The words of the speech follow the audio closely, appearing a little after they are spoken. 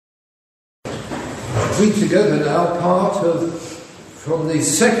read together now from the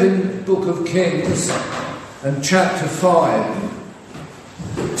second book of Kings and chapter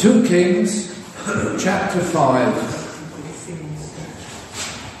 5. 2 Kings, chapter 5.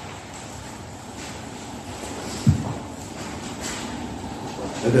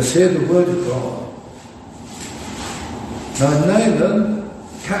 Let us hear the word of God. Now Naaman,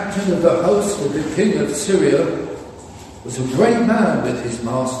 captain of the host of the king of Syria, was a great man with his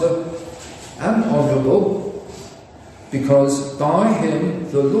master and honourable, because by him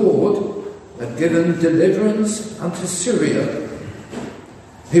the Lord had given deliverance unto Syria.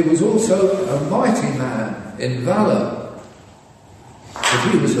 He was also a mighty man in valour, but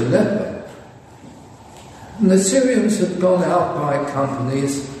he was a leper. And the Syrians had gone out by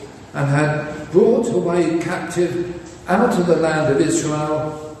companies and had brought away captive out of the land of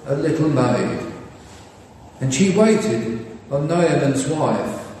Israel a little maid, and she waited on Naaman's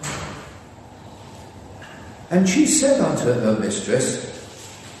wife. And she said unto her mistress,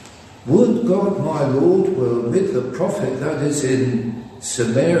 Would God my Lord were with the prophet that is in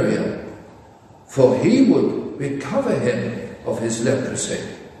Samaria, for he would recover him of his leprosy.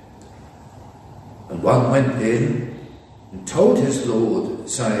 And one went in and told his Lord,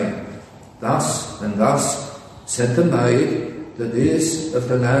 saying, Thus and thus said the maid that is of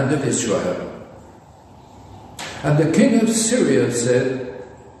the land of Israel. And the king of Syria said,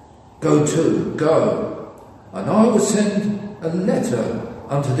 Go, and I will send a letter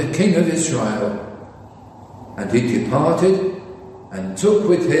unto the king of Israel. And he departed and took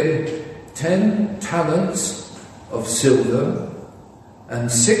with him 10 talents of silver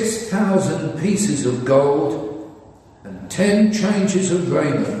and 6,000 pieces of gold and 10 changes of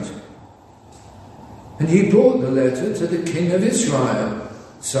raiment. And he brought the letter to the king of Israel,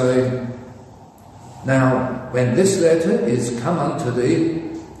 saying, Now, when this letter is come unto thee,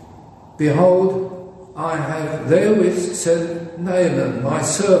 behold, I have therewith sent Naaman my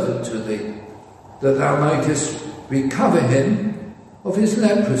servant to thee, that thou mightest recover him of his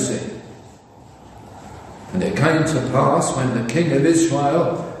leprosy. And it came to pass, when the king of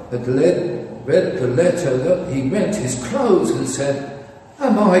Israel had read the letter, that he rent his clothes and said,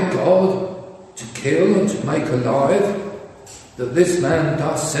 Am I God to kill and to make alive, that this man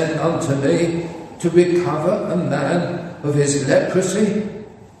doth send unto me to recover a man of his leprosy?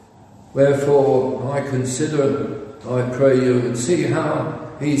 Wherefore I consider, I pray you, and see how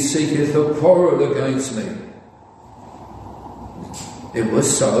he seeketh a quarrel against me. It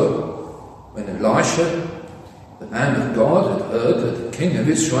was so, when Elisha, the man of God, had heard that the king of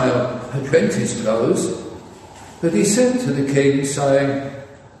Israel had rent his clothes, that he sent to the king, saying,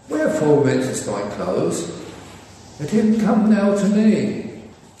 Wherefore rentest thy clothes? Let him come now to me,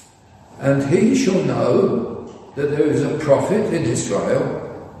 and he shall know that there is a prophet in Israel.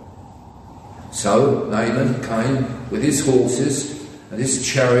 So Naaman came with his horses and his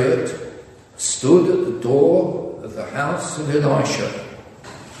chariot, stood at the door of the house of Elisha.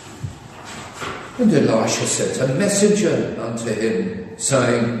 And Elisha sent a messenger unto him,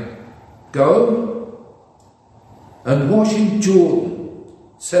 saying, Go and wash in Jordan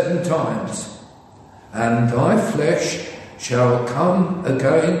 7 times, and thy flesh shall come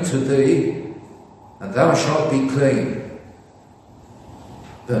again to thee, and thou shalt be clean.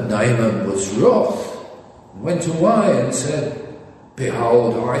 But Naaman was wroth, and went away and said,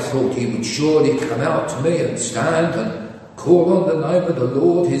 Behold, I thought he would surely come out to me and stand and call on the name of the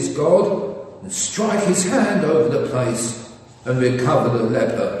Lord his God, and strike his hand over the place and recover the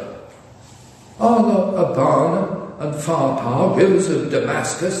leper. Are not Abana and Pharpar, rivers of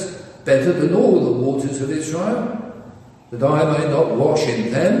Damascus, better than all the waters of Israel, that I may not wash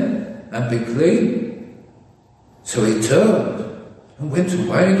in them and be clean? So he turned and went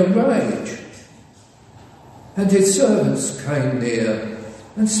away in a rage. And his servants came near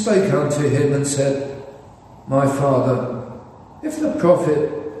and spake unto him and said, My father, if the prophet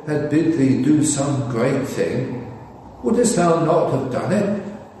had bid thee do some great thing, wouldest thou not have done it?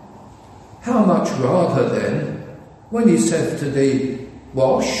 How much rather then, when he said to thee,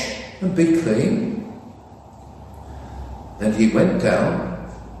 Wash and be clean? Then he went down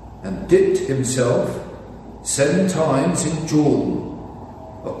and dipped himself 7 times in Jordan,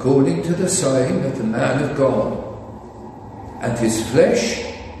 according to the saying of the man of God. And his flesh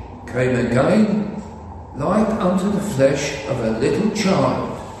came again like unto the flesh of a little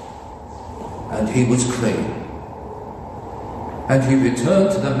child, and he was clean. And he returned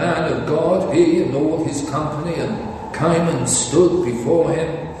to the man of God, he and all his company, and came and stood before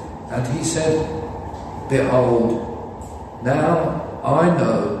him. And he said, Behold, now I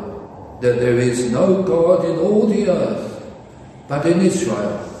know that there is no God in all the earth but in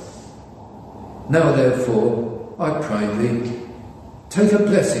Israel. Now therefore, I pray thee, take a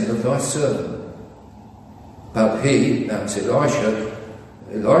blessing of thy servant. But he, that's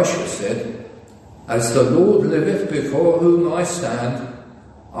Elisha said, As the Lord liveth before whom I stand,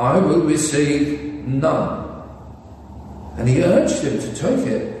 I will receive none. And he urged him to take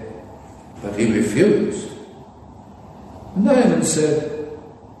it, but he refused. And Naaman said,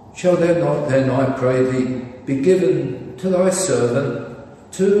 Shall there not then, I pray thee, be given to thy servant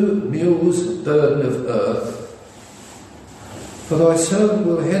 2 mules burden of earth? For thy servant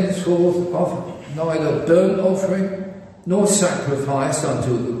will henceforth offer neither burnt offering nor sacrifice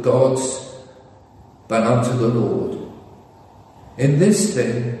unto the gods, but unto the Lord. In this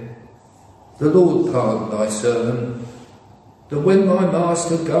thing the Lord pardon thy servant, that when my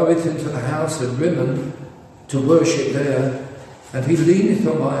master goeth into the house of Rimmon to worship there, and he leaneth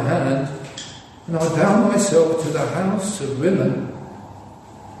on my hand, and I bow myself to the house of Rimmon,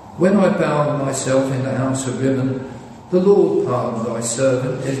 when I bow myself in the house of Rimmon, the Lord pardon thy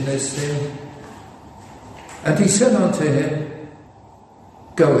servant in this thing. And he said unto him,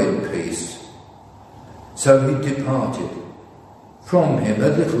 Go in peace. So he departed from him a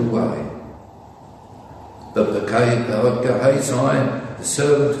little way. But Gehazi, the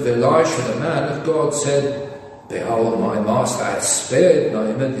servant of Elisha, the man of God, said, Behold, my master hath spared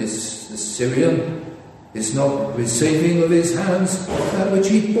Naaman, the Syrian, is not receiving of his hands that which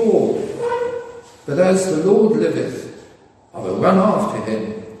he bore. But as the Lord liveth, I will run after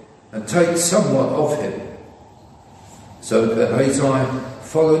him and take somewhat of him. So Gehazi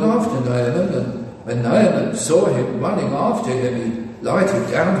followed after Naaman, and when Naaman saw him running after him, he lighted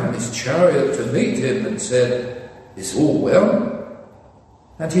down from his chariot to meet him and said, Is all well?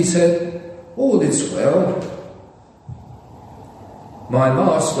 And he said, All is well. My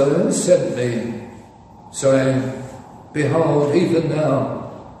master has sent me, saying, Behold, even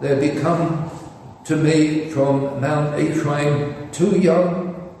now there be come to me from Mount Ephraim 2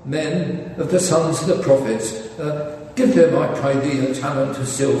 young men of the sons of the prophets. Give them, I pray thee, a talent of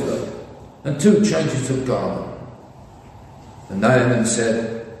silver and 2 changes of garment. And Naaman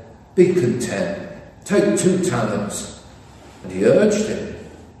said, Be content, take 2 talents. And he urged him,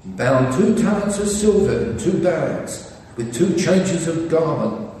 and bound 2 talents of silver in 2 bags, with 2 changes of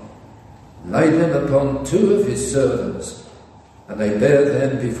garment, and laid them upon 2 of his servants, and they bare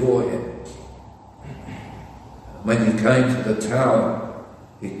them before him. And when he came to the tower,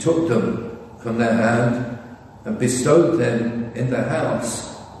 he took them from their hand, and bestowed them in the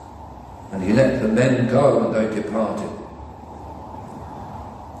house, and he let the men go, and they departed.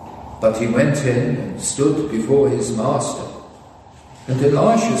 But he went in and stood before his master, and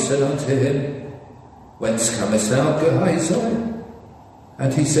Elisha said unto him, Whence comest thou, Gehazi?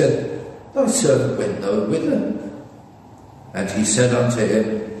 And he said, Thy servant went no whither. And he said unto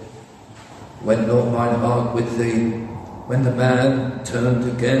him, Went not mine heart with thee, when the man turned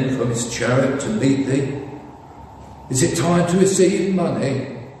again from his chariot to meet thee? Is it time to receive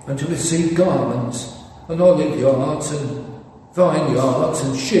money, and to receive garments, and olive yards, and vineyards,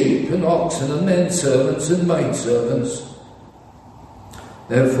 and sheep, and oxen, and men servants, and maid servants?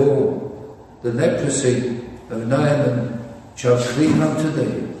 Therefore the leprosy of Naaman shall cleave unto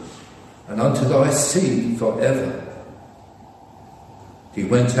thee, and unto thy seed forever. He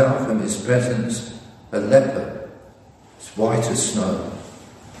went out from his presence a leper, as white as snow.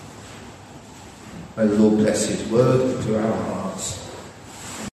 May the Lord bless his word to our hearts.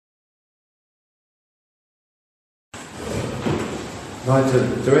 I'd like to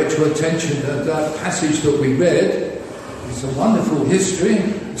direct your attention to that passage that we read. It's a wonderful history,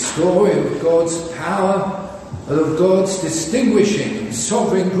 a story of God's power and of God's distinguishing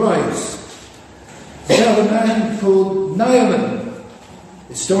sovereign grace. It's about a man called Naaman,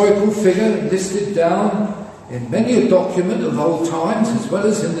 historical figure listed down in many a document of old times as well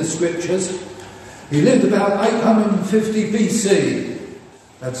as in the scriptures. He lived about 850 BC.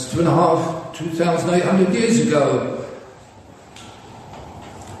 That's 2,800 years ago.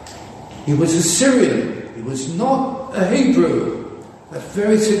 He was a Syrian. He was not a Hebrew. That's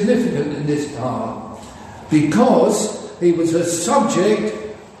very significant in this part, because he was a subject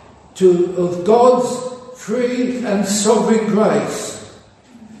of God's free and sovereign grace.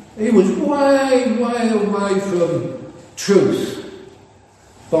 He was way, way away from truth.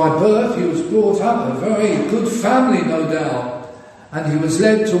 By birth, he was brought up in a very good family, no doubt, and he was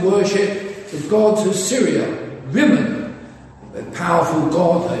led to worship the gods of Syria, Rimmon, a powerful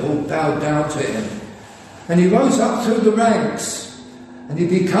god. They all bowed down to him. And he rose up through the ranks, and he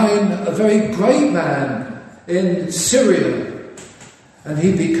became a very great man in Syria. And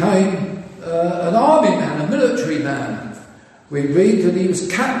he became an army man, a military man, We read that he was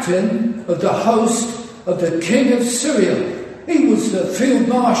captain of the host of the king of Syria. He was the field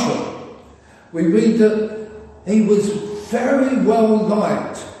marshal. We read that he was very well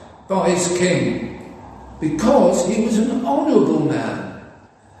liked by his king because he was an honourable man.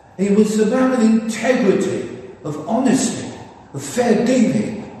 He was a man of integrity, of honesty, of fair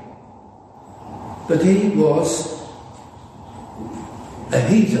dealing. But he was a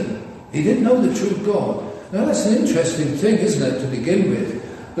heathen. He didn't know the true God. Now that's an interesting thing, isn't it, to begin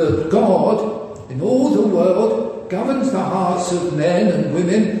with? That God, in all the world, governs the hearts of men and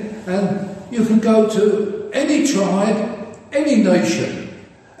women, and you can go to any tribe, any nation,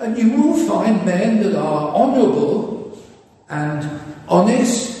 and you will find men that are honourable and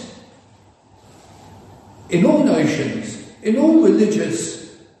honest in all nations, in all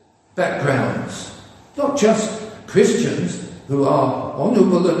religious backgrounds. Not just Christians who are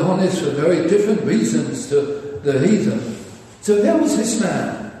honourable and honest for very different reasons to the heathen. So there was this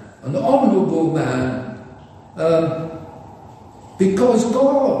man, an honourable man, because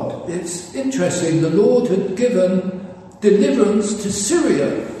God, it's interesting, the Lord had given deliverance to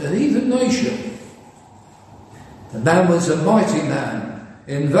Syria, a heathen nation. The man was a mighty man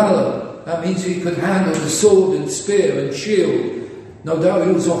in valour. That means he could handle the sword and spear and shield. No doubt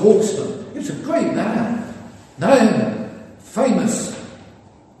he was a horseman. He was a great man, known, famous,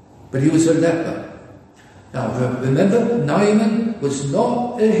 but he was a leper. Now remember, Naaman was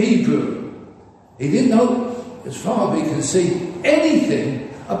not a Hebrew. He didn't know, as far as we can see,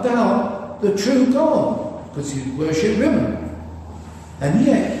 anything about the true God, because he worshipped women. And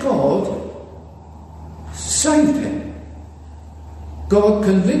yet God saved him. God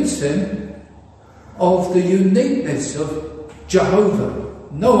convinced him of the uniqueness of Jehovah.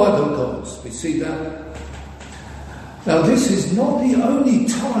 No other gods. We see that. Now this is not the only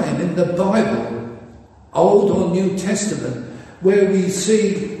time in the Bible, Old or New Testament, where we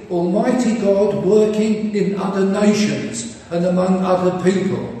see Almighty God working in other nations and among other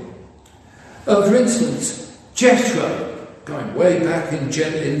people. For instance, Jethro, going way back in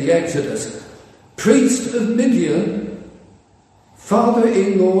the Exodus, priest of Midian,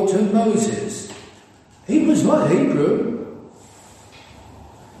 father-in-law to Moses. He was not Hebrew,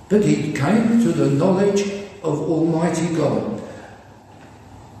 but he came to the knowledge of Almighty God.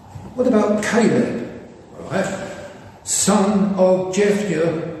 What about Caleb, right? Son of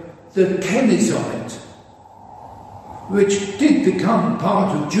Jephthah the Kenizzite, which did become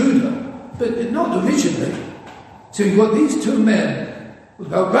part of Judah, but not originally. So you've got these two men.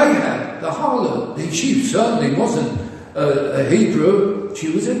 About Rahab, the harlot, she certainly wasn't a Hebrew, she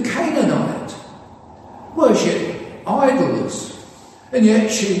was a Canaanite, worshipped idols. And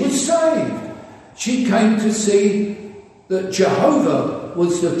yet she was saved. She came to see that Jehovah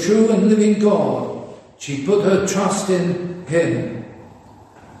was the true and living God. She put her trust in him.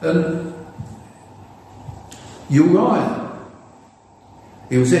 And Uriah,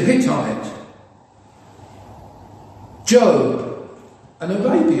 he was a Hittite. Job, an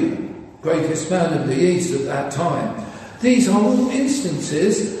Arabian, greatest man of the East at that time. These are all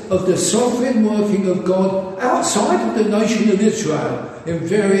instances of the sovereign working of God outside of the nation of Israel in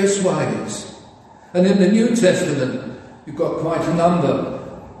various ways. And in the New Testament, you've got quite a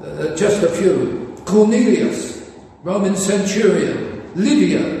number, just a few. Cornelius, Roman centurion.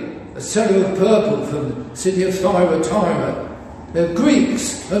 Lydia, a seller of purple from the city of Thyatira. They're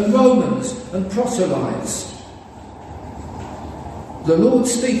Greeks and Romans and proselytes. The Lord,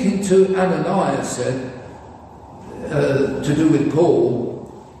 speaking to Ananias, said, to do with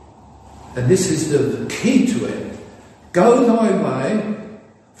Paul, and this is the key to it: go thy way,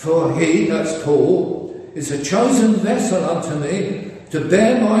 for he, that's Paul, is a chosen vessel unto me to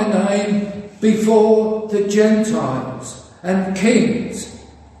bear my name before the Gentiles and kings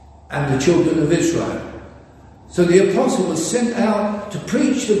and the children of Israel. So the apostle was sent out to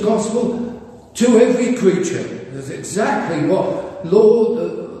preach the gospel to every creature. That's exactly what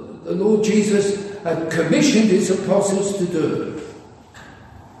the Lord Jesus had commissioned his apostles to do.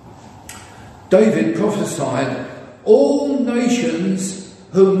 David prophesied, all nations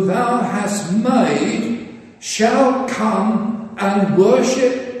whom thou hast made shall come and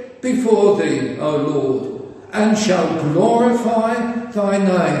worship before thee, O Lord, and shall glorify thy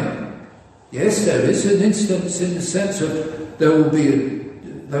name. Yes, there is an instance in the sense of they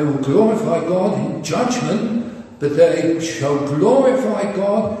will glorify God in judgment, but they shall glorify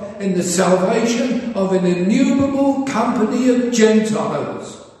God in the salvation of an innumerable company of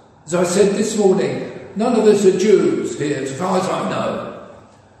Gentiles. As I said this morning, none of us are Jews here, as far as I know.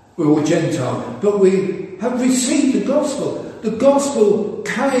 We're all Gentile. But we have received the gospel. The gospel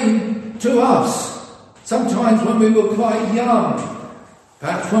came to us. sometimes when we were quite young,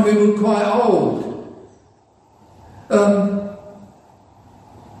 perhaps when we were quite old.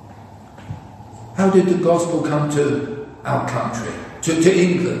 How did the gospel come to our country, to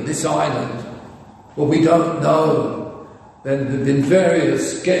England, this island? Well, we don't know. There have been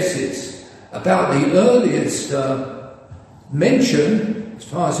various guesses about the earliest mention, as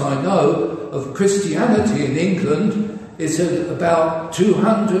far as I know, of Christianity in England is at about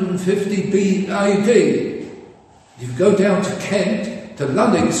 250 AD. If you go down to Kent, to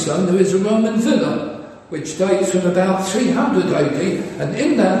Luddingston, there is a Roman villa, which dates from about 300 AD, and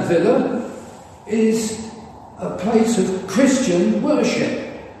in that villa is a place of Christian worship.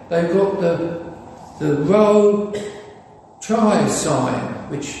 They've got the Rho Tri sign,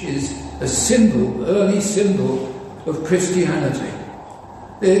 which is a symbol, early symbol of Christianity.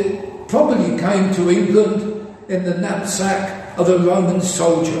 It probably came to England in the knapsack of a Roman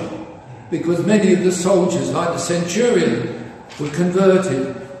soldier, because many of the soldiers, like the centurion, were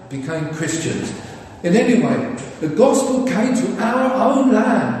converted, became Christians. In any way, the gospel came to our own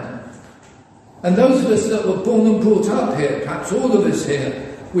land. And those of us that were born and brought up here, perhaps all of us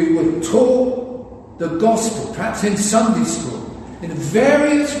here, we were taught the gospel, perhaps in Sunday school, in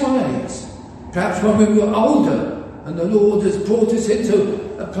various ways. Perhaps when we were older, and the Lord has brought us into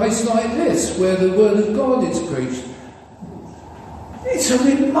a place like this, where the Word of God is preached. It's a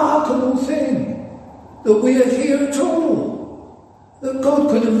remarkable thing that we are here at all. That God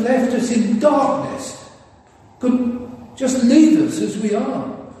could have left us in darkness, could just leave us as we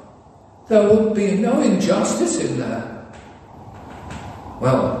are. There would be no injustice in that.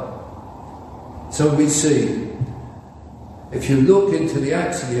 Well, so we see, if you look into the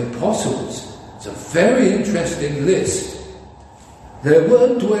Acts of the Apostles, it's a very interesting list. There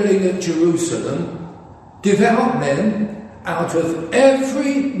were dwelling at Jerusalem devout men out of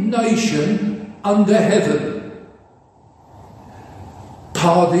every nation under heaven.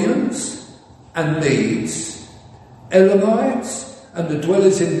 Parthians and Medes, Elamites, and the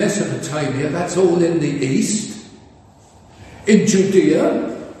dwellers in Mesopotamia, that's all in the east. In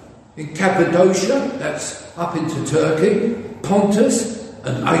Judea, in Cappadocia, that's up into Turkey, Pontus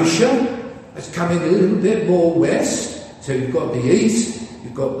and Asia, that's coming a little bit more west. So you've got the east,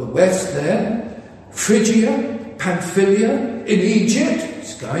 you've got the west there. Phrygia, Pamphylia, in Egypt,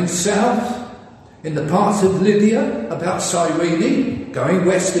 it's going south. In the parts of Libya, about Cyrene, going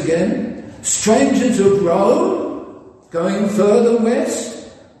west again. Strangers of Rome, going further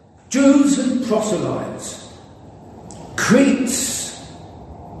west, Jews and proselytes, Cretes,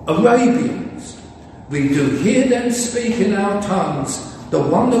 Arabians. We do hear them speak in our tongues the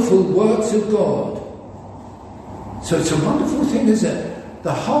wonderful works of God. So it's a wonderful thing, isn't it?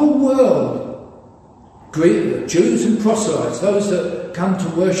 The whole world, Jews and proselytes, those that come to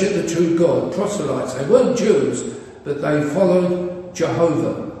worship the true God, proselytes. They weren't Jews, but they followed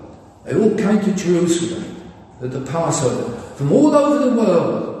Jehovah. They all came to Jerusalem at the Passover, from all over the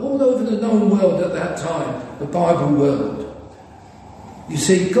world, all over the known world at that time, the Bible world. You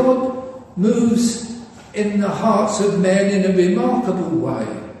see, God moves in the hearts of men in a remarkable way.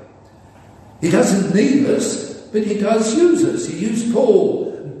 He doesn't need us, but he does use us. He used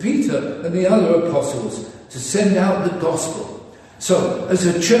Paul and Peter and the other apostles to send out the gospel. So, as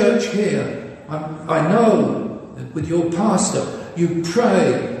a church here, I know that with your pastor, you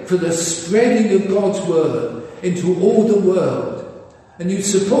pray for the spreading of God's word into all the world. And you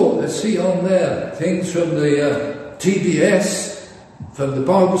support, let's see on there, things from the TBS, from the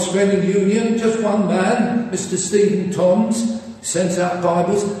Bible Spreading Union, just one man, Mr. Stephen Toms, sends out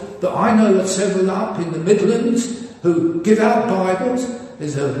Bibles. But I know of several up in the Midlands who give out Bibles.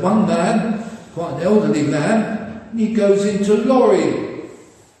 There's one man, quite an elderly man, and he goes into lorry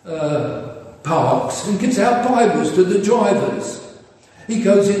parks and gives out Bibles to the drivers. He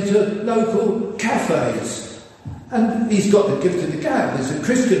goes into local cafes. And he's got the gift of the gab. As a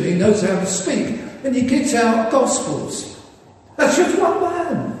Christian, he knows how to speak. And he gives out Gospels. That's just one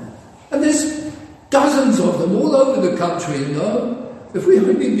man. And there's dozens of them all over the country, you know. If we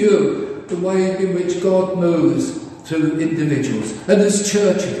only knew the way in which God moves to individuals. And there's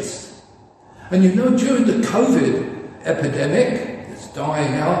churches. And you know, during the COVID epidemic, it's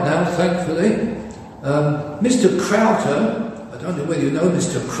dying out now, thankfully, Mr. Crowther, I don't know whether you know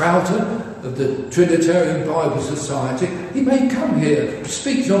Mr. Crowther, of the Trinitarian Bible Society, he may come here,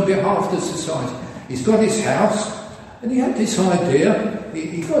 speaks on behalf of the society. He's got his house, and he had this idea.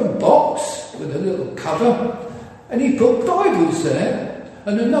 He got a box with a little cover, and he put Bibles there,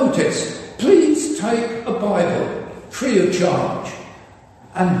 and a notice, please take a Bible, free of charge.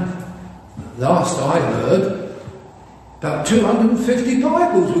 And last I heard, About 250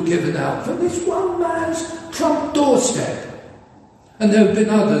 Bibles were given out from this one man's front doorstep. And there have been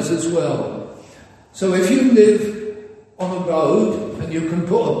others as well. So if you live on a road and you can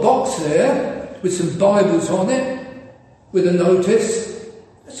put a box there with some Bibles on it, with a notice,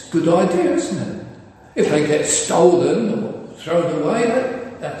 that's a good idea, isn't it? If they get stolen or thrown away,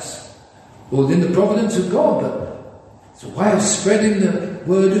 that's all in the providence of God, but it's a way of spreading the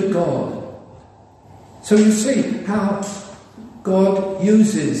word of God. So you see how God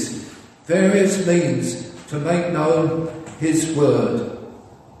uses various means to make known his word.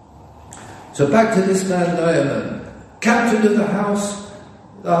 So back to this man Naaman, captain of the house,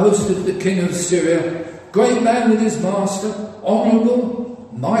 the host of the king of Syria, great man with his master, honourable,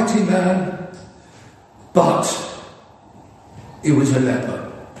 mighty man, but he was a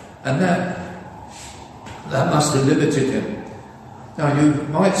leper, and that must have limited him. Now you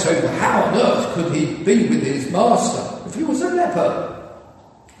might say, well, how on earth could he be with his master if he was a leper?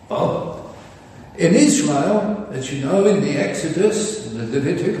 Well, in Israel, as you know, in the Exodus, in the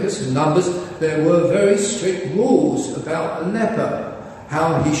Leviticus and Numbers, there were very strict rules about a leper,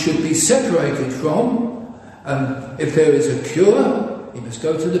 how he should be separated from, and if there is a cure, he must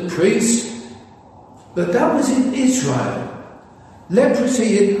go to the priest. But that was in Israel.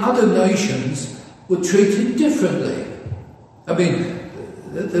 Leprosy in other nations were treated differently. I mean,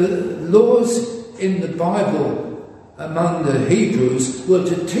 the laws in the Bible among the Hebrews were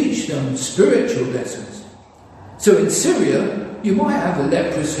to teach them spiritual lessons. So in Syria, you might have a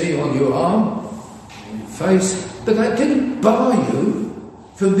leprosy on your arm, on your face, but that didn't bar you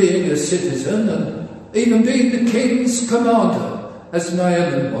from being a citizen and even being the king's commander, as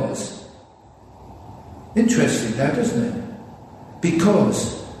Naaman was. Interesting that, isn't it?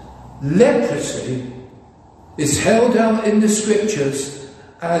 Because leprosy is held out in the scriptures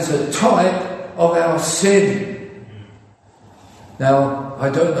as a type of our sin. Now, I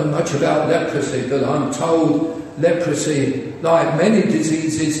don't know much about leprosy, but I'm told leprosy, like many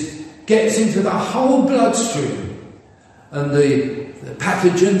diseases, gets into the whole bloodstream, and the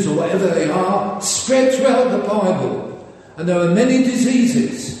pathogens, or whatever they are, spread throughout the Bible. And there are many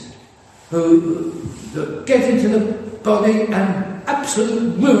diseases that get into the body and absolutely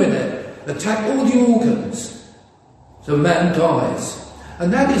ruin it, attack all the organs. So man dies.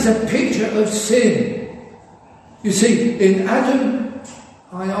 And that is a picture of sin. You see, in Adam,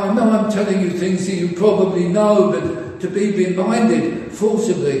 I know I'm telling you things that you probably know, but to be reminded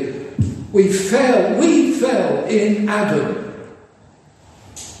forcibly, we fell in Adam.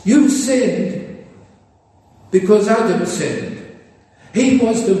 You sinned because Adam sinned. He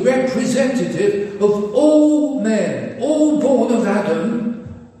was the representative of all men, all born of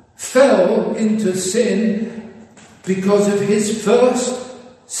Adam, fell into sin because of his first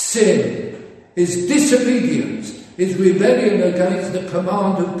sin, his disobedience, his rebellion against the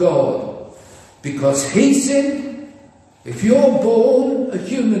command of God. Because he sinned, if you're born a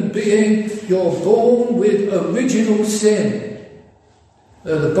human being, you're born with original sin.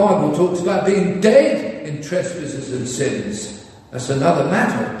 The Bible talks about being dead in trespasses and sins. That's another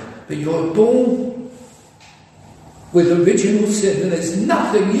matter. But you're born with original sin, and there's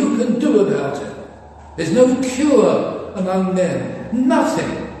nothing you can do about it. There's no cure among men.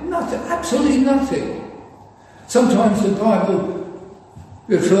 Nothing, absolutely nothing. Sometimes the Bible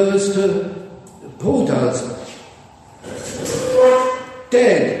refers to, Paul does,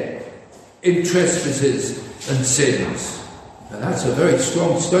 dead in trespasses and sins. Now that's a very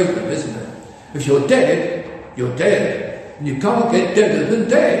strong statement, isn't it? If you're dead, you're dead. And you can't get deader than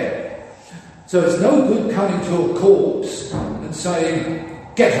dead. So it's no good coming to a corpse and saying,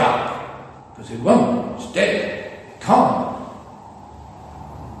 get up. Because it won't, it's dead. It can't.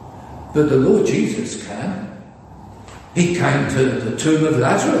 But the Lord Jesus can. He came to the tomb of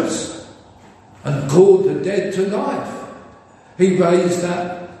Lazarus and called the dead to life. He raised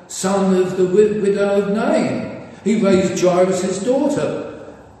that son of the widow of Nain. He raised Jairus'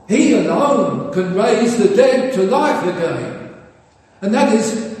 daughter. He alone can raise the dead to life again. And that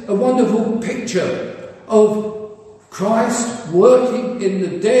is a wonderful picture of Christ working in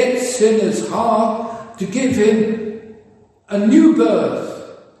the dead sinner's heart to give him a new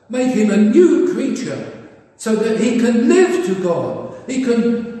birth, make him a new creature, so that he can live to God. He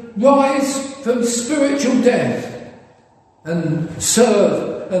can rise from spiritual death and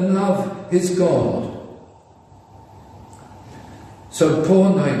serve and love his God. So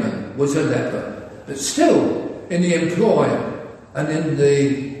poor Naaman was a leper, but still in the employ and in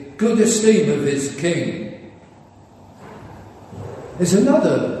the good esteem of his king. There's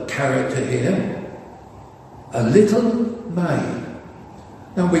another character here, a little maid.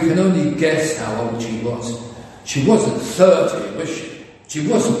 Now we can only guess how old she was. She wasn't 30, was she? She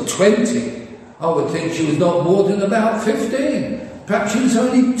wasn't 20. I would think she was not more than about 15. Perhaps she was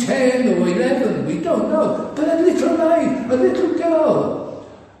only 10 or 11, we don't know. But a little maid, a little girl,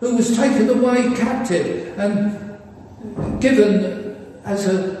 who was taken away captive and given as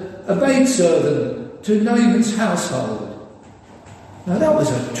a maidservant to Naaman's household. Now that was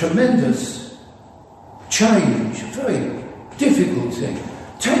a tremendous change, a very difficult thing.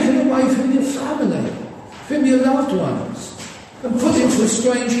 Taken away from your family, from your loved ones, and put into a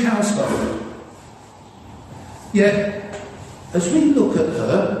strange household. Yet, as we look at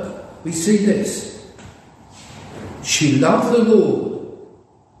her, we see this. She loved the Lord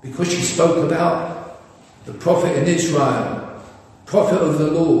because she spoke about the prophet in Israel, prophet of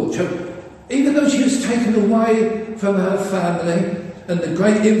the Lord. So, even though she was taken away from her family and the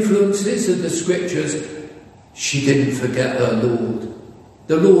great influences of the scriptures, she didn't forget her Lord.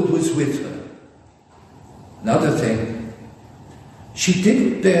 The Lord was with her. Another thing, she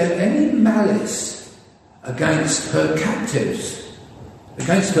didn't bear any malice against her captives,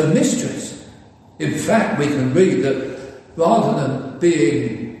 against her mistress. In fact, we can read that rather than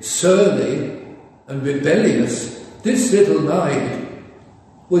being surly and rebellious, this little maid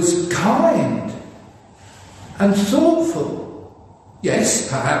was kind and thoughtful. Yes,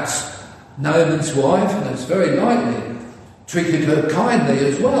 perhaps Naaman's wife, and it's very likely, treated her kindly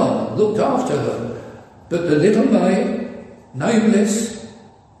as well, and looked after her. But the little maid, nameless,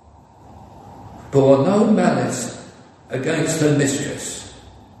 bore no malice against her mistress.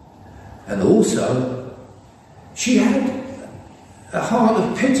 And also, she had a heart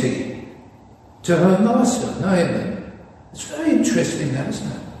of pity to her master, Naaman. It's very interesting, that, isn't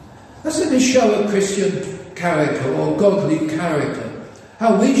it? Doesn't this show a Christian character or godly character?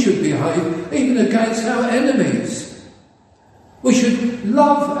 How we should behave even against our enemies. We should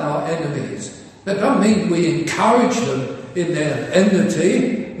love our enemies. That don't mean we encourage them in their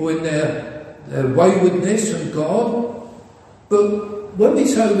enmity or in their waywardness from God. But when we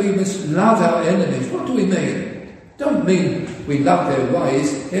say we must love our enemies, what do we mean? Don't mean we love their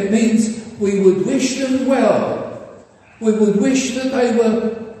ways. It means we would wish them well. We would wish that they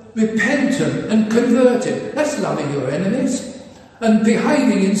were repentant and converted. That's loving your enemies. And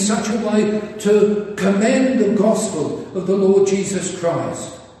behaving in such a way to commend the gospel of the Lord Jesus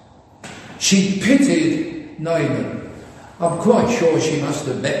Christ. She pitied Naaman. I'm quite sure she must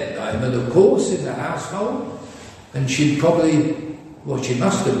have met Naaman, of course, in the household. And she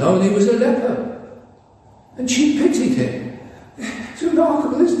must have known he was a leper. And she pitied him. It's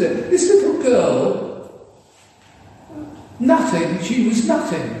remarkable, isn't it? This little girl, nothing, she was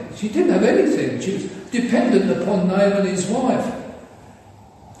nothing. She didn't have anything. She was dependent upon Naaman, his wife.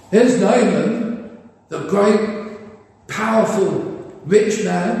 Here's Naaman, the great, powerful, rich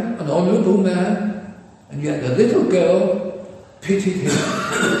man, an honourable man, and yet the little girl pitied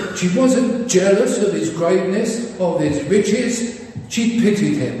him. She wasn't jealous of his greatness, of his riches. She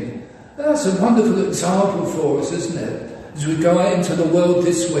pitied him. And that's a wonderful example for us, isn't it? As we go out into the world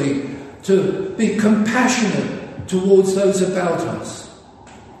this week, to be compassionate towards those about us.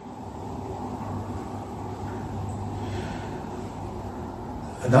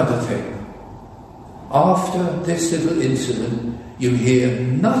 Another thing, after this little incident, you hear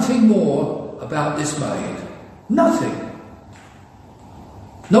nothing more about this maid. Nothing.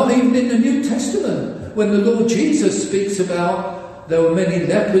 Not even in the New Testament, when the Lord Jesus speaks about there were many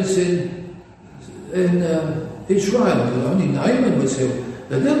lepers in Israel, but only Naaman was healed.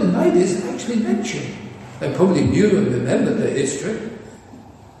 The little maid is actually mentioned. They probably knew and remembered the history.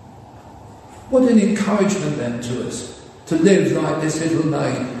 What an encouragement then to us, to live like this little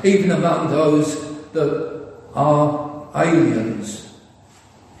maid, even among those that are aliens.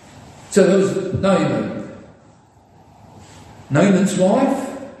 So there was Naaman. Naaman's wife,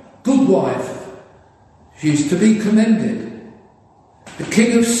 good wife. She's to be commended. The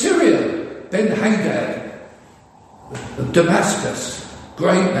king of Syria, Ben-Hadad, of Damascus,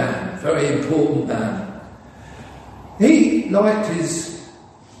 great man, very important man. He liked his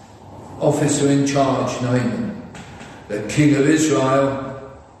officer in charge, Naaman. The king of Israel,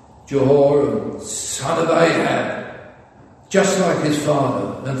 Jehoram, son of Ahab, just like his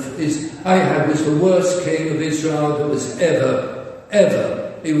father. And Ahab was the worst king of Israel that was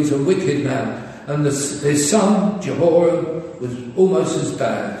ever. He was a wicked man. And his son, Jehoram, was almost as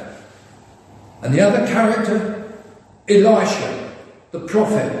bad. And the other character, Elisha, the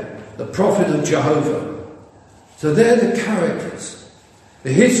prophet of Jehovah. So they're the characters.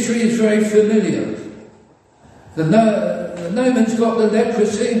 The history is very familiar. The Naaman's got the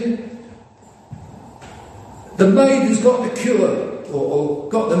leprosy. The maid has got the cure, or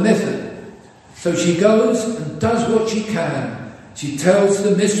got the method. So she goes and does what she can. She tells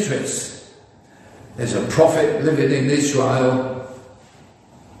the mistress, there's a prophet living in Israel.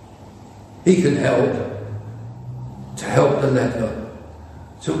 He can help, to help the leper.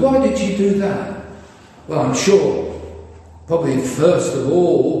 So why did she do that? Well, I'm sure, probably first of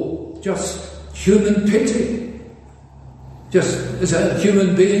all, just human pity. Just as a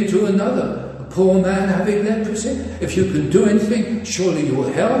human being to another. A poor man having leprosy. If you can do anything, surely you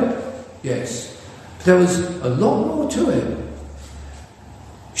will help. Yes. But there was a lot more to it.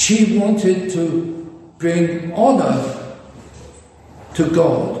 She wanted to bring honour to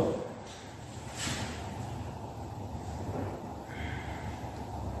God.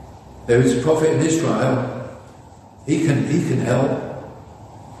 There is a prophet in Israel. He can help.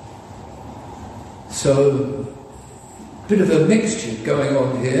 So, a bit of a mixture going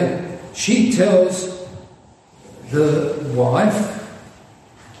on here. She tells the wife,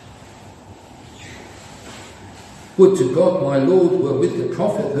 would to God my Lord were with the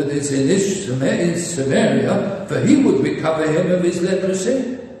prophet that is in Samaria, for he would recover him of his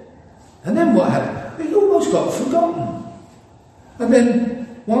leprosy. And then what happened? It almost got forgotten. And then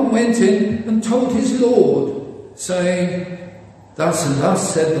one went in and told his Lord, saying, thus and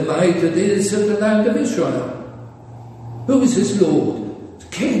thus said the maid that is of the land of Israel. Who was his Lord? The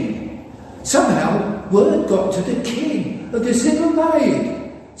king. Somehow word got to the king of this little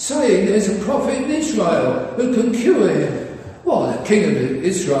maid, saying there's a prophet in Israel who can cure him. Well, the king of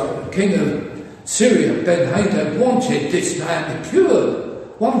Israel, the king of Syria, Ben-Hadad, wanted this man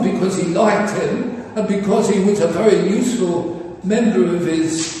cured. One, because he liked him, and because he was a very useful member of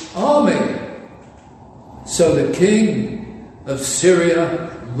his army. So the king of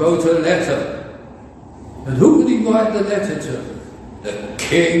Syria wrote a letter. And who would he write the letter to? The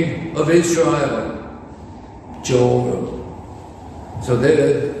king of Israel, Joram. So there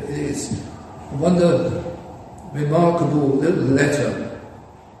it is. I wonder, remarkable little letter.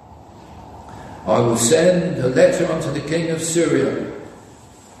 I will send a letter unto the king of Syria.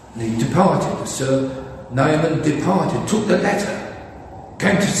 And he departed. So Naaman departed, took the letter,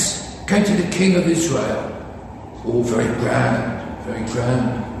 came to the king of Israel. All very grand, very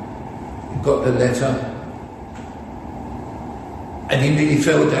grand. He got the letter. And he nearly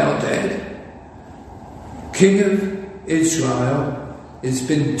fell down dead. King of Israel has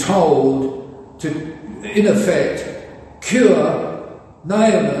been told to, in effect, cure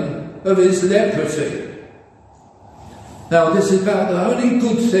Naaman of his leprosy. Now, this is about the only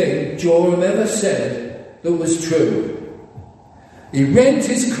good thing Joram ever said that was true. He rent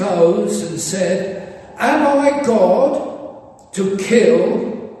his clothes and said, am I God to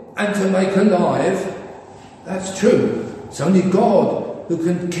kill and to make alive? That's true. It's only God who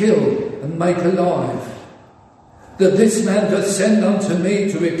can kill and make alive. That this man doth send unto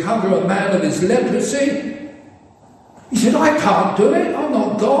me to recover a man of his leprosy. He said, I can't do it. I'm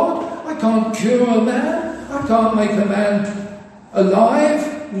not God. I can't cure a man. I can't make a man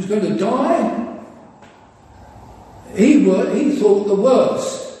alive who's going to die. He thought the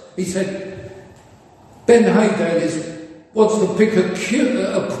worst. He said, Ben-Hadad wants to pick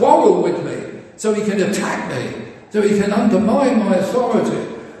a quarrel with me so he can attack me, so he can undermine my authority.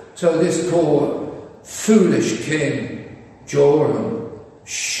 So this poor, foolish king, Joram,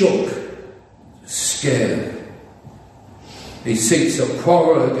 shook, scared. He seeks a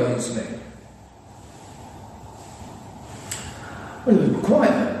quarrel against me. Well, it was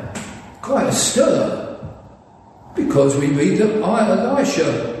quite a stir, because we read that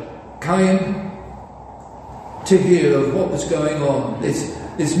Elisha came to hear of what was going on.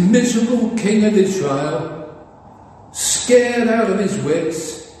 This miserable king of Israel, scared out of his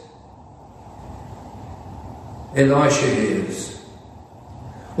wits, Elisha hears.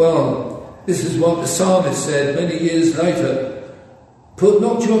 Well, this is what the psalmist said many years later. Put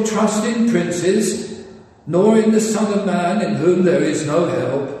not your trust in princes, nor in the Son of Man, in whom there is no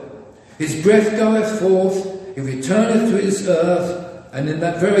help. His breath goeth forth, he returneth to his earth, and in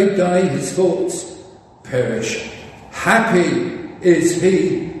that very day his thoughts perish. Happy is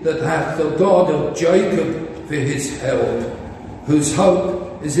he that hath the God of Jacob for his help, whose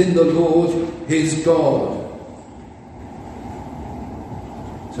hope is in the Lord his God.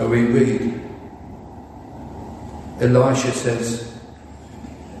 So we read, Elisha says,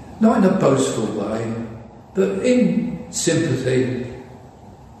 not in a boastful way, but in sympathy,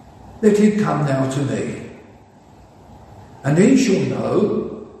 let him come now to me, and he shall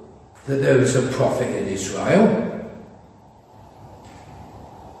know that there is a prophet in Israel.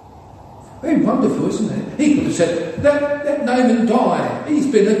 Very wonderful, isn't it? He could have said, let Naaman die. He's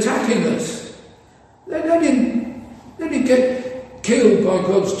been attacking us. Let him get killed by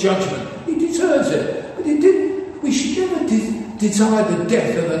God's judgment. He deserves it. But he didn't. We should never desire the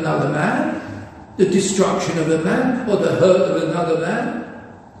death of another man, the destruction of a man, or the hurt of another man.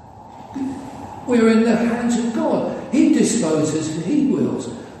 We're in the hands of God. He disposes and he wills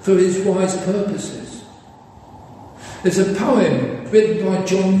for his wise purposes. There's a poem written by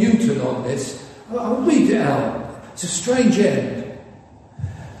John Newton on this. I'll read it out. It's a strange end.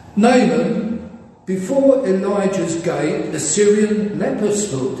 Naaman, before Elijah's gate, the Syrian leper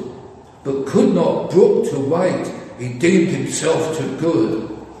stood, but could not brook to wait. He deemed himself too good.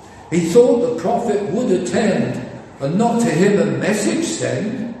 He thought the prophet would attend, and not to him a message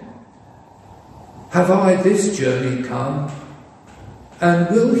send. Have I this journey come,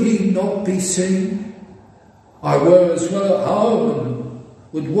 and will he not be seen? I were as well at home,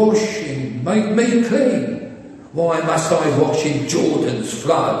 would wash him, make me clean. Why must I wash in Jordan's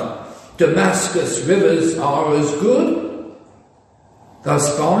flood? Damascus rivers are as good.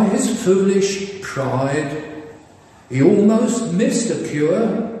 Thus by his foolish pride, he almost missed a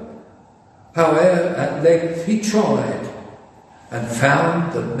cure. However, at length he tried, and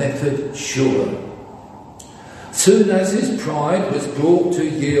found the method sure. Soon as his pride was brought to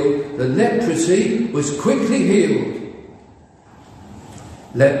yield, the leprosy was quickly healed.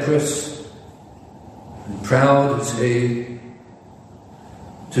 Leprous and proud as he,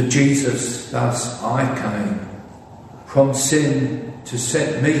 to Jesus thus I came, from sin to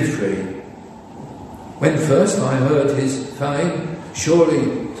set me free. When first I heard his fame,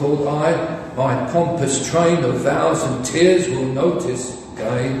 surely thought I, my pompous train of vows and tears will notice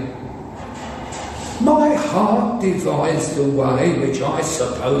gain. My heart devised the way which I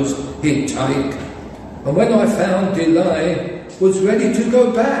supposed he'd take, and when I found delay, was ready to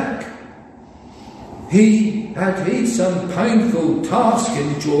go back. Had he some painful task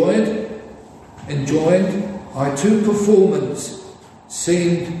enjoined, I to performance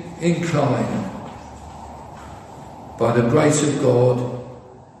seemed inclined. By the grace of God,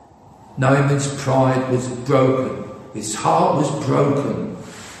 Naaman's pride was broken, his heart was broken,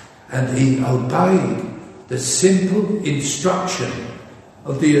 and he obeyed the simple instruction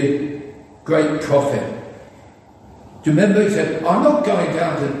of the great prophet. Do you remember he said, I'm not going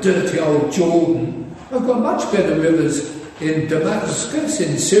down to dirty old Jordan. I've got much better rivers in Damascus,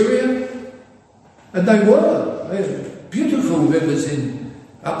 in Syria. And they were beautiful rivers in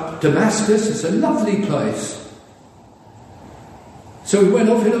Damascus. It's a lovely place. So he went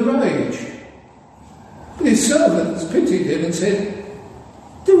off in a rage. But his servants pitied him and said,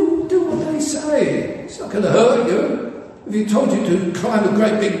 do what they say. It's not going to hurt you. If he told you to climb a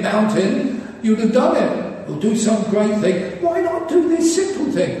great big mountain, you'd have done it. Or do some great thing. Why not do this simple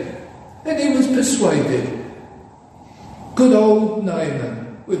thing? And he was persuaded. Good old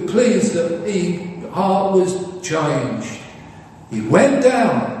Naaman. We're pleased that his heart was changed. He went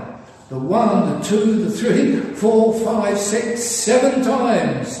down the 1, the 2, the 3, 4, 5, 6, 7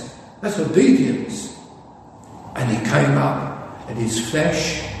 times. That's obedience. And he came up, and his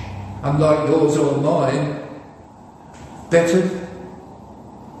flesh, unlike yours or mine, better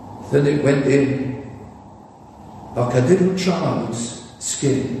than it went in, like a little child's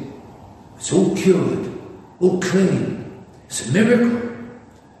skin. It's all cured, all clean. It's a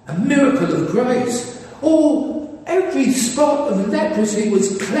miracle of grace. Every spot of leprosy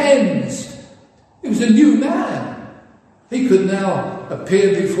was cleansed. He was a new man. He could now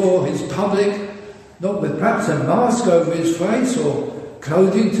appear before his public, not with perhaps a mask over his face or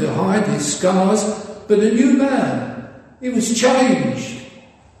clothing to hide his scars, but a new man. He was changed.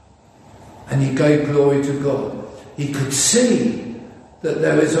 And he gave glory to God. He could see that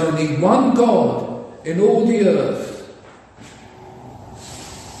there is only one God in all the earth.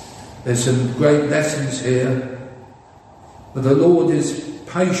 There's some great lessons here. But the Lord is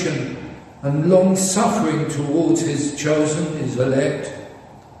patient and long-suffering towards his chosen, his elect.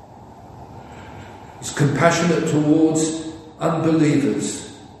 He's compassionate towards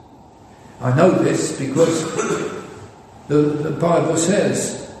unbelievers. I know this because the Bible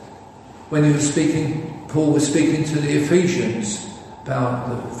says, when he was speaking, Paul was speaking to the Ephesians about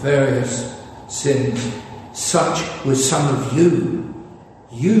the various sins. Such was some of you.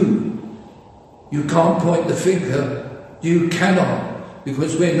 You can't point the finger. You cannot,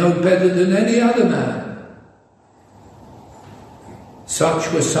 because we're no better than any other man.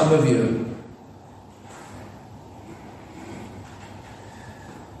 Such were some of you.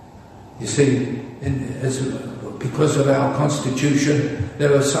 You see, because of our constitution,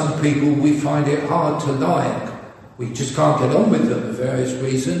 there are some people we find it hard to like. We just can't get on with them for various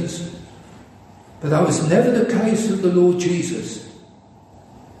reasons. But that was never the case of the Lord Jesus.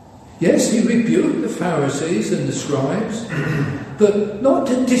 Yes, he rebuked the Pharisees and the scribes, but not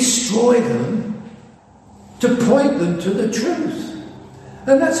to destroy them, to point them to the truth.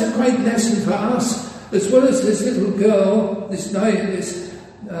 And that's a great lesson for us, as well as this little girl, this maid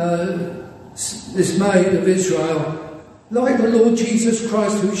of Israel, like the Lord Jesus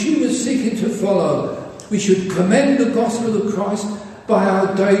Christ, who she was seeking to follow. We should commend the gospel of Christ by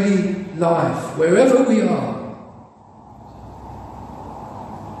our daily life, wherever we are.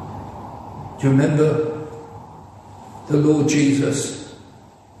 Do you remember the Lord Jesus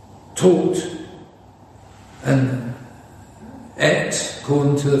taught and ate,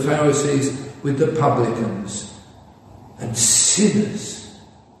 according to the Pharisees, with the publicans and sinners?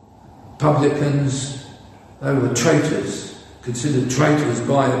 Publicans, they were traitors, considered traitors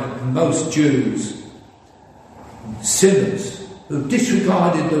by most Jews. Sinners who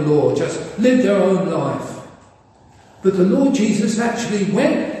disregarded the law, just lived their own life. But the Lord Jesus actually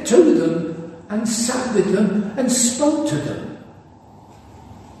went to them and sat with them and spoke to them.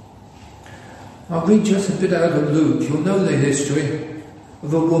 I'll read just a bit out of Luke. You'll know the history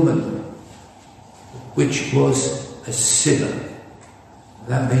of a woman which was a sinner.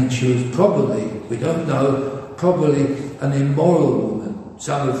 That means she was probably, we don't know, probably an immoral woman.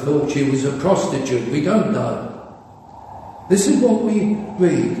 Some have thought she was a prostitute. We don't know. This is what we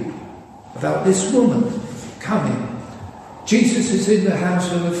read about this woman coming. Jesus is in the house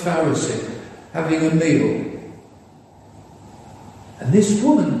of a Pharisee having a meal. And this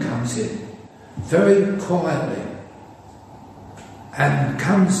woman comes in very quietly and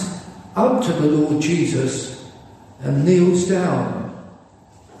comes up to the Lord Jesus and kneels down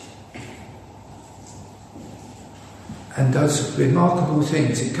and does remarkable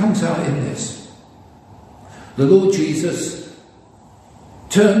things. It comes out in this. The Lord Jesus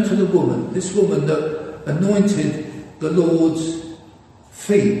turned to the woman, this woman that anointed the Lord's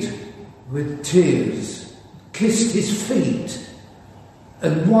feet with tears, kissed his feet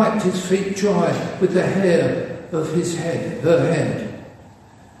and wiped his feet dry with the hair of his head, her head.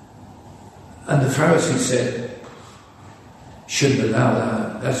 And the Pharisee said, shouldn't allow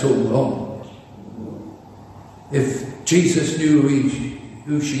that, that's all wrong. If Jesus knew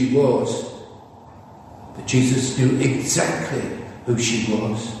who she was, but Jesus knew exactly who she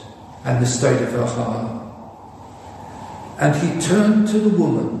was and the state of her heart. And he turned to the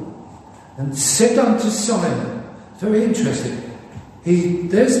woman and said unto Simon, very interesting,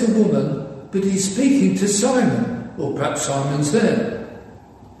 there's the woman, but he's speaking to Simon, or perhaps Simon's there.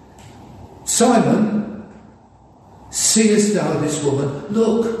 Simon, seest thou this woman?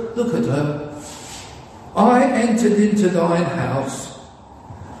 Look at her. I entered into thine house.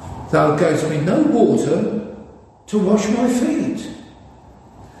 Thou gavest me no water to wash my feet,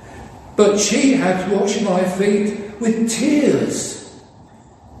 but she hath washed my feet with tears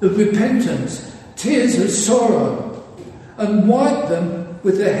of repentance, tears of sorrow, and wiped them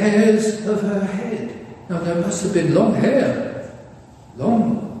with the hairs of her head. Now there must have been long hair,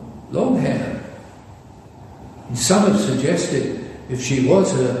 long hair. And some have suggested if she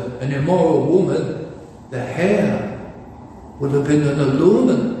was an immoral woman, the hair would have been an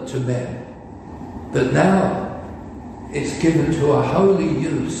allurement to men. But now it's given to a holy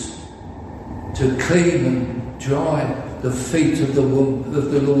use to clean and dry the feet of the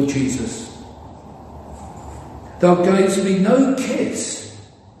Lord Jesus. Thou gavest me no kiss,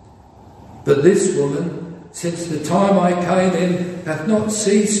 but this woman, since the time I came in, hath not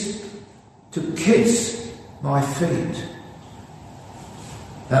ceased to kiss my feet.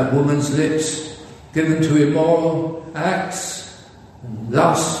 That woman's lips, given to immoral acts and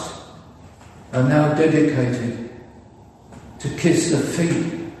lust, are now dedicated to kiss the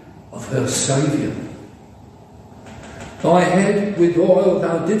feet of her Saviour. Thy head with oil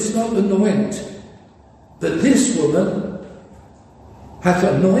thou didst not anoint, but this woman hath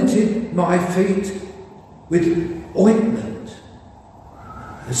anointed my feet with ointment,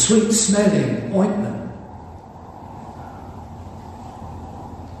 a sweet-smelling ointment,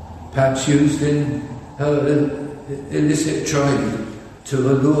 perhaps used in her illicit trade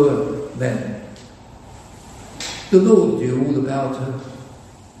to allure men. The Lord knew all about her.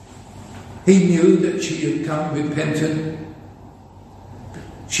 He knew that she had come repentant.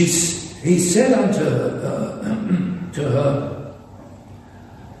 He said unto her,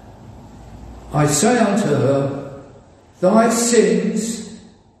 I say unto her, thy sins,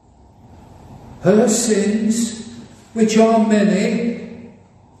 her sins, which are many,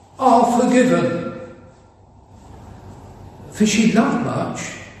 are forgiven. For she loved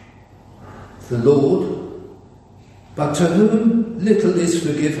much the Lord, but to whom little is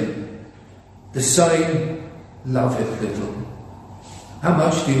forgiven, the same loveth little. How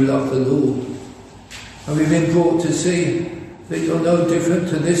much do you love the Lord? Have we been brought to see that you're no different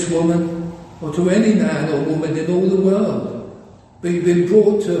to this woman or to any man or woman in all the world. But you've been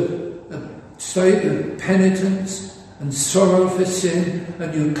brought to a state of penitence and sorrow for sin,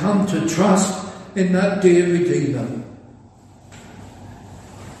 and you come to trust in that dear Redeemer.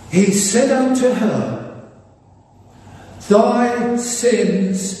 He said unto her, thy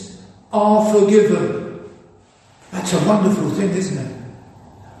sins are forgiven. That's a wonderful thing, isn't it?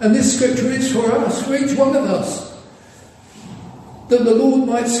 And this scripture is for us, for each one of us. That the Lord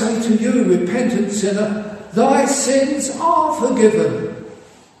might say to you, repentant sinner, thy sins are forgiven.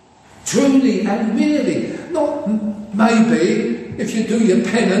 Truly and really. Not maybe, if you do your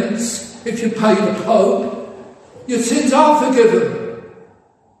penance, if you pay the Pope, your sins are forgiven.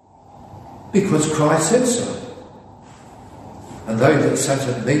 Because Christ said so. And they that sat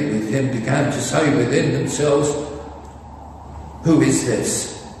at meat with him began to say within themselves, who is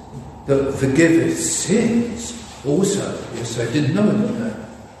this that forgiveth sins also? Yes, they didn't know that.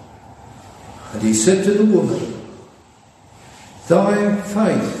 And he said to the woman, thy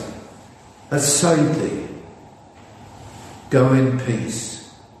faith has saved thee. Go in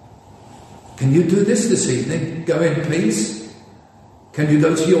peace. Can you do this evening? Go in peace? Can you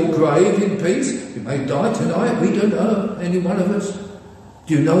go to your grave in peace? You may die tonight, we don't know, any one of us.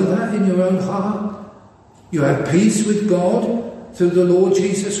 Do you know that in your own heart? You have peace with God through the Lord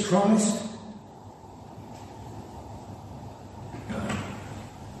Jesus Christ? No.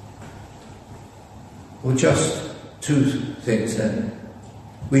 Well, just two things then.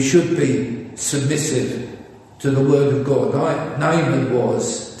 We should be submissive to the word of God, like Naaman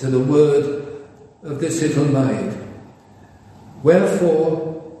was to the word of this little maid. Wherefore,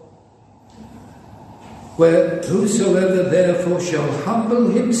 whosoever therefore shall humble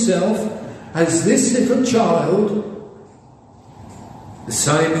himself as this little child, the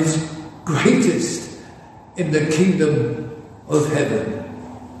same is greatest in the kingdom of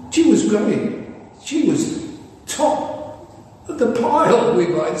heaven. She was great. She was top of the pile, we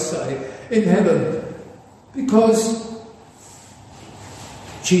might say, in heaven, because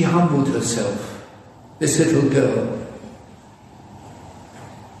she humbled herself, this little girl.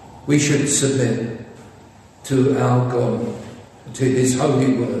 We should submit to our God, to his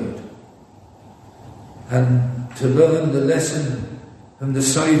holy word, and to learn the lesson from the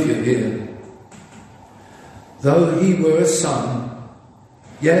Saviour here. Though he were a son,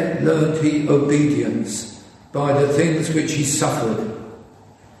 yet learned he obedience by the things which he suffered,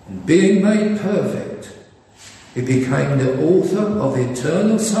 and being made perfect, he became the author of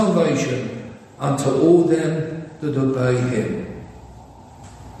eternal salvation unto all them that obey him.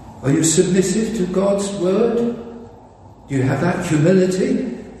 Are you submissive to God's word? Do you have that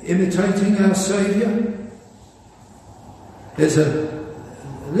humility, imitating our Saviour? There's a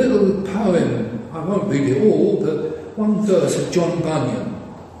little poem, I won't read it all, but one verse of John Bunyan.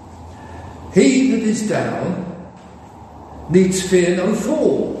 He that is down needs fear no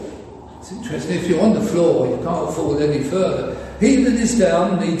fall. It's interesting, if you're on the floor, you can't fall any further. He that is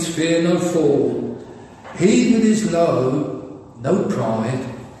down needs fear no fall. He that is low, no pride.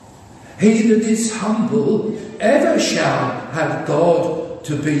 He that is humble ever shall have God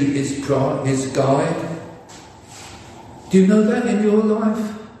to be his guide. Do you know that in your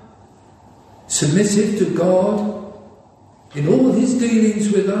life? Submissive to God in all his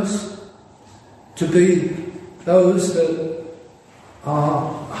dealings with us, to be those that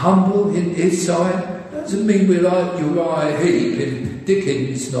are humble in his sight. Doesn't mean we're like Uriah Heep in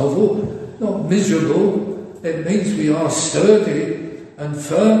Dickens' novel, not miserable. It means we are sturdy and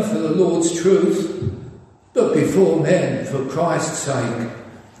firm for the Lord's truth, but before men, for Christ's sake,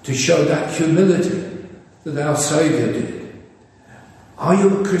 to show that humility that our Saviour did. Are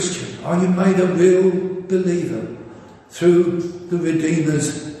you a Christian? Are you made a real believer through the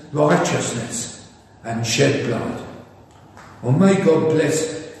Redeemer's righteousness and shed blood? Well, may God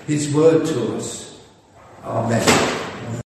bless his word to us. Amen.